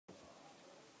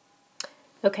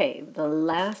Okay, the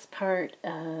last part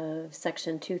of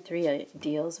section 2.3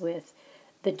 deals with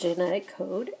the genetic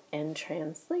code and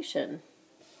translation.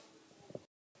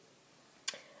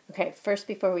 Okay, first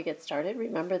before we get started,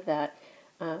 remember that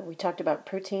we talked about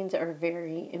proteins are a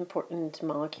very important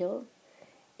molecule,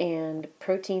 and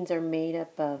proteins are made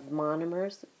up of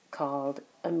monomers called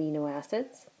amino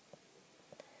acids.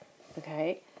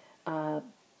 Okay,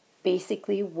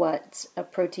 basically what a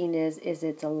protein is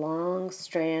it's a long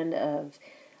strand of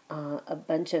a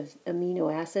bunch of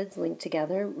amino acids linked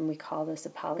together, and we call this a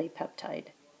polypeptide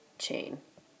chain.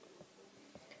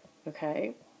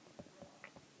 Okay,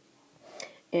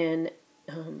 and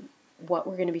what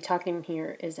we're going to be talking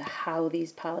here is how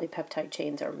these polypeptide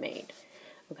chains are made.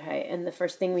 Okay, and the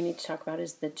first thing we need to talk about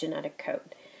is the genetic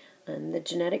code. And the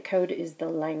genetic code is the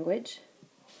language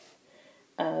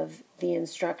of the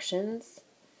instructions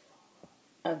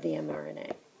of the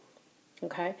mRNA.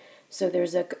 Okay, so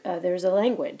there's a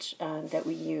language that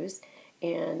we use,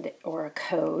 or a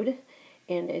code,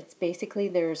 and it's basically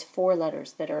there's 4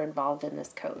 letters that are involved in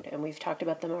this code, and we've talked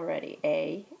about them already: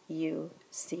 A, U,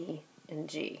 C, and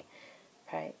G.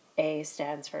 Okay, A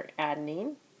stands for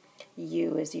adenine,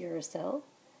 U is uracil,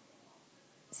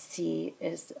 C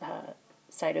is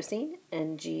cytosine,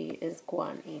 and G is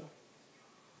guanine.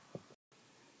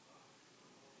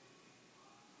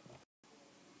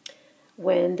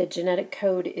 When the genetic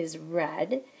code is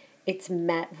read, it's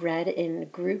read in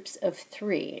groups of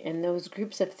 3, and those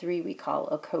groups of 3 we call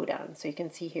a codon. So you can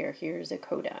see here's a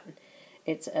codon.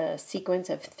 It's a sequence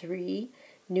of 3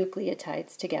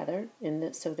 nucleotides together,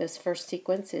 so this first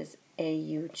sequence is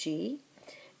AUG,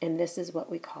 and this is what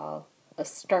we call a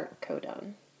start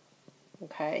codon.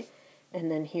 Okay, and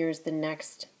then here's the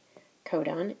next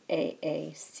codon,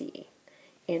 AAC,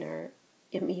 in our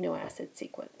amino acid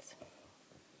sequence.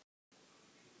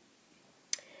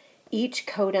 Each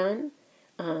codon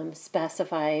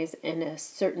specifies in a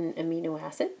certain amino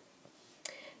acid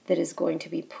that is going to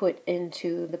be put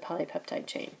into the polypeptide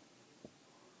chain.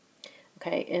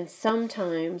 Okay, and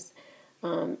sometimes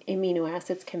amino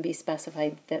acids can be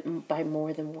specified by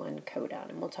more than one codon,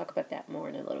 and we'll talk about that more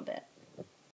in a little bit.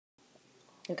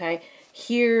 Okay,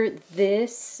 here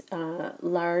this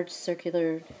large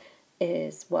circular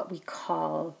is what we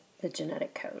call the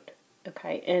genetic code.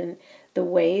 Okay, and the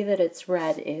way that it's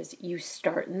read is you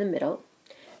start in the middle,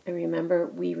 and remember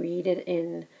we read it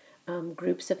in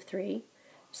groups of 3,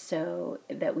 so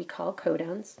that we call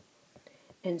codons.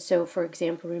 And so, for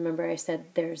example, remember I said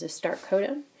there's a start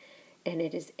codon, and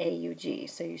it is AUG.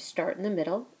 So you start in the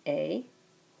middle, A,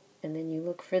 and then you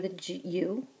look for the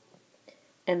U,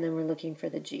 and then we're looking for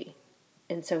the G.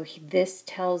 And so this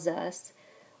tells us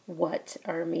what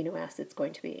our amino acid is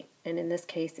going to be. And in this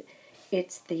case,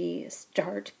 it's the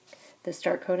start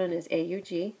codon is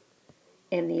AUG,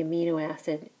 and the amino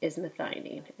acid is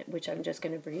methionine, which I'm just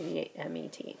going to abbreviate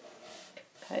MET.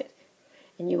 Okay,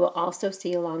 and you will also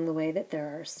see along the way that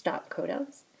there are stop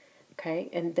codons. Okay,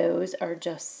 and those are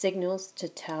just signals to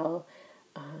tell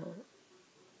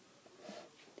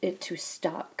it to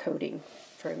stop coding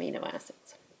for amino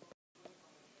acids.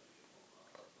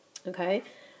 Okay,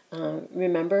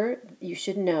 remember you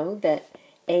should know that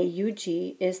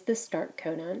AUG is the start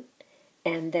codon,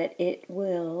 and that it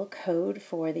will code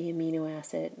for the amino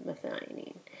acid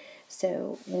methionine.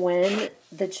 So when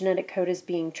the genetic code is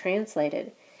being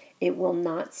translated, it will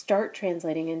not start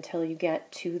translating until you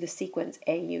get to the sequence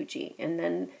AUG, and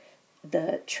then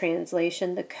the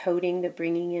translation, the coding, the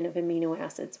bringing in of amino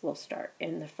acids will start,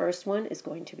 and the first one is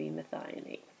going to be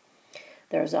methionine.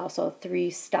 There's also 3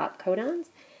 stop codons,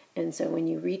 and so when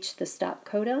you reach the stop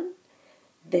codon,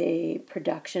 the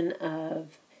production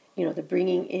of, the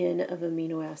bringing in of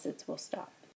amino acids will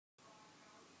stop.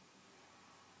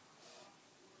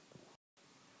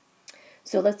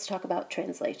 So let's talk about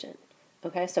translation.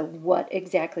 Okay, so what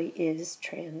exactly is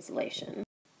translation?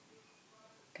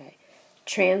 Okay,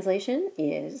 translation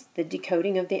is the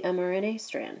decoding of the mRNA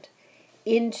strand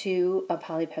into a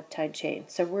polypeptide chain.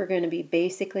 So we're going to be,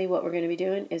 basically what we're going to be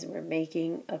doing is we're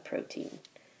making a protein.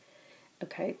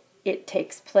 Okay, it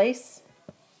takes place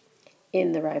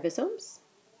in the ribosomes.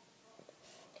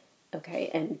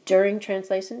 Okay, and during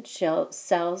translation,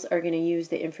 cells are going to use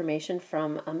the information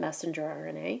from a messenger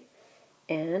RNA,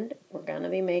 and we're going to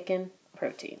be making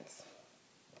proteins.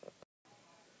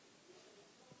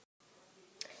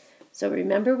 So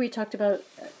remember we talked about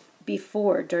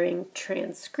before, during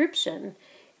transcription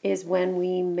is when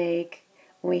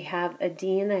we have a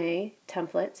DNA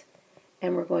template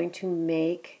and we're going to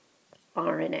make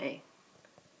RNA.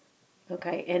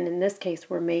 Okay, and in this case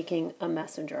we're making a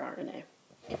messenger RNA.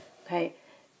 Okay,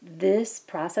 this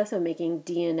process of making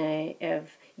DNA,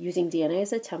 of using DNA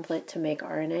as a template to make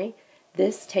RNA,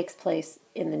 this takes place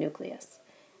in the nucleus.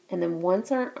 And then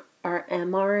once our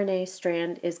mRNA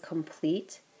strand is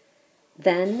complete,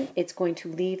 then it's going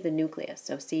to leave the nucleus.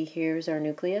 So see, here's our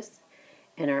nucleus,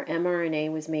 and our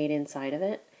mRNA was made inside of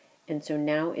it. And so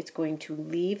now it's going to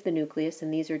leave the nucleus,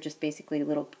 and these are just basically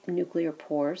little nuclear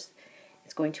pores.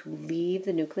 It's going to leave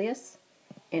the nucleus,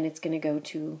 and it's going to go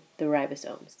to the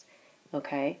ribosomes,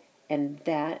 okay? And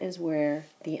that is where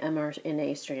the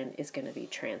mRNA strand is going to be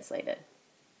translated.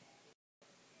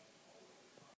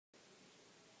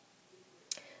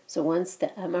 So once the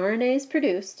mRNA is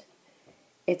produced,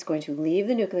 it's going to leave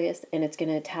the nucleus, and it's going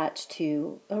to attach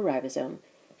to a ribosome.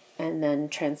 And then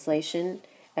translation,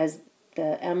 as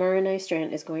the mRNA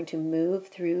strand is going to move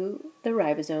through the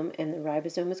ribosome, and the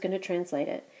ribosome is going to translate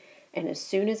it. And as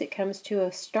soon as it comes to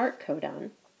a start codon,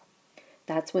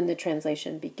 that's when the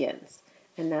translation begins.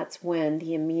 And that's when the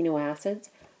amino acids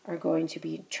are going to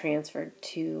be transferred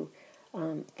to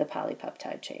the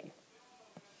polypeptide chain.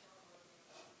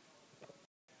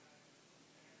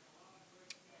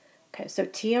 Okay, so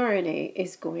tRNA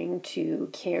is going to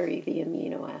carry the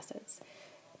amino acids.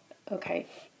 Okay,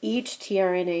 each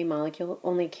tRNA molecule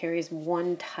only carries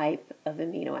one type of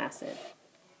amino acid.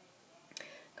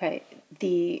 Okay,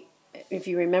 if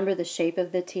you remember the shape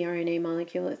of the tRNA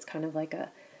molecule, it's kind of like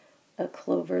a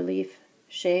clover leaf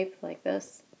shape, like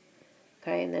this.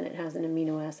 Okay, and then it has an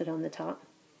amino acid on the top.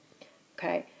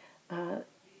 Okay, the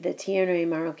tRNA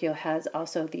molecule has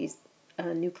also these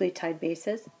nucleotide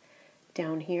bases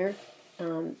down here.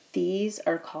 These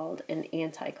are called an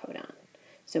anticodon.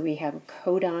 So we have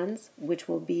codons, which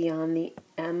will be on the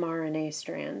mRNA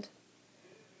strand.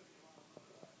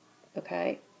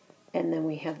 Okay, and then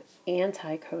we have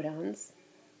anticodons,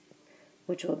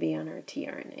 which will be on our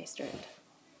tRNA strand.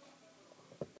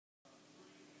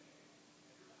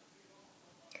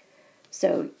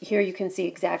 So here you can see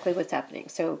exactly what's happening.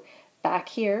 So back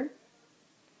here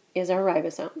is our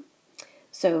ribosome.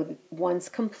 So once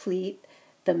complete,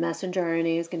 the messenger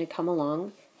RNA is going to come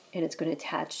along, and it's going to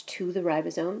attach to the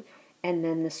ribosome, and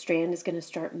then the strand is going to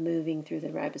start moving through the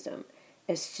ribosome.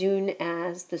 As soon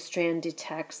as the strand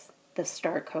detects the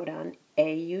start codon,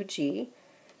 AUG,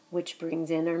 which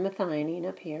brings in our methionine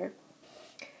up here,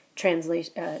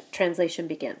 translation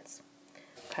begins.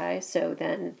 Okay, so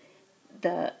then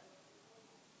the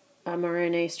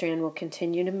mRNA strand will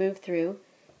continue to move through,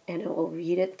 and it will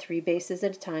read it 3 bases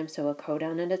at a time, so a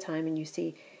codon at a time, and you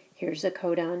see here's a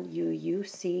codon,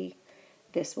 UUC.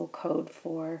 This will code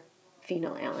for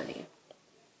phenylalanine.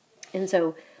 And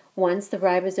so once the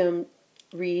ribosome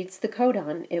reads the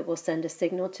codon, it will send a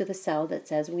signal to the cell that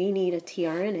says we need a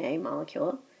tRNA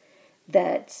molecule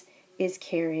that is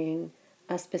carrying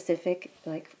a specific,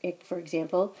 like for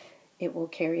example, it will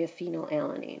carry a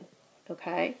phenylalanine.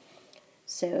 Okay?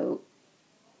 So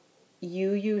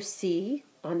UUC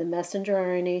on the messenger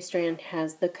RNA strand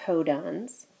has the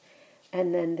codons,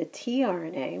 and then the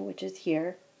tRNA, which is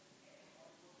here,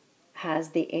 has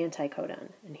the anticodon.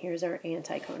 And here's our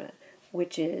anticodon,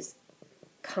 which is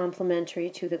complementary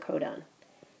to the codon.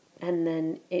 And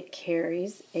then it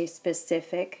carries a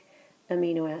specific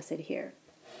amino acid here.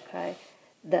 Okay,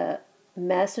 the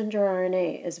messenger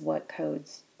RNA is what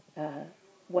codes,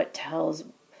 what tells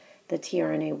the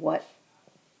tRNA what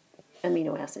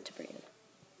amino acid to bring in.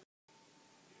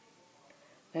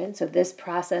 Okay, and so this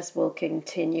process will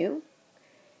continue,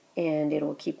 and it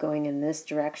will keep going in this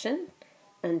direction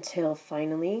until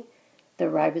finally the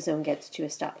ribosome gets to a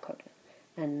stop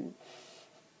codon.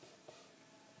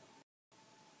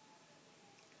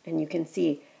 And you can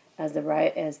see as the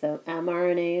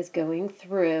mRNA is going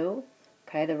through,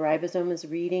 okay, the ribosome is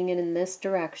reading it in this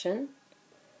direction,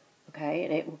 okay,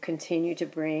 and it will continue to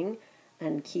bring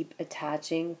and keep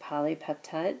attaching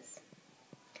polypeptides.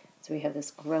 So we have this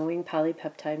growing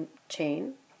polypeptide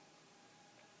chain.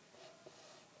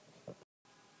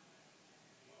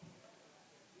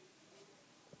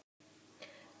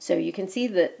 So you can see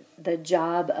the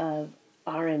job of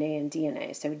RNA and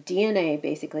DNA. So DNA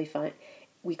basically,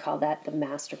 we call that the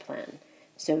master plan.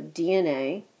 So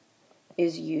DNA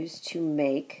is used to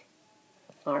make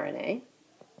RNA.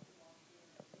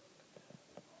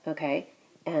 Okay,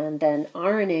 and then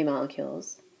RNA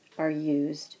molecules are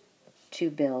used to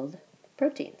build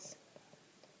proteins.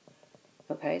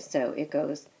 Okay, so it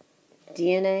goes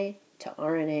DNA to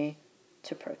RNA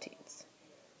to proteins.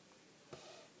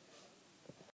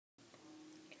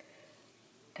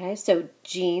 Okay, so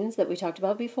genes that we talked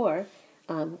about before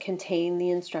contain the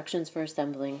instructions for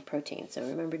assembling proteins. So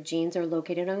remember, genes are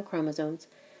located on chromosomes,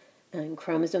 and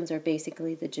chromosomes are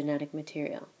basically the genetic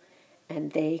material.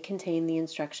 and they contain the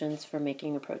instructions for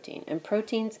making a protein. And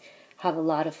proteins have a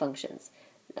lot of functions.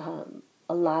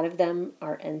 A lot of them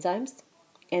are enzymes,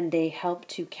 and they help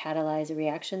to catalyze a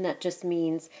reaction. That just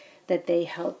means that they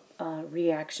help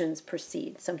reactions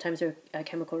proceed. Sometimes a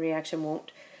chemical reaction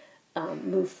won't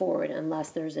move forward unless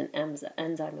there's an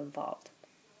enzyme involved.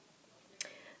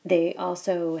 They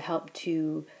also help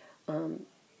to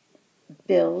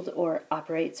build or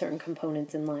operate certain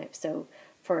components in life. So,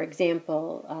 for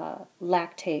example,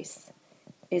 lactase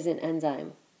is an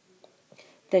enzyme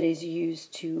that is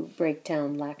used to break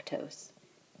down lactose.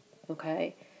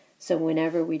 Okay? So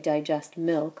whenever we digest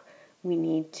milk, we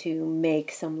need to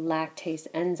make some lactase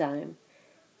enzyme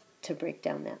to break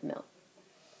down that milk.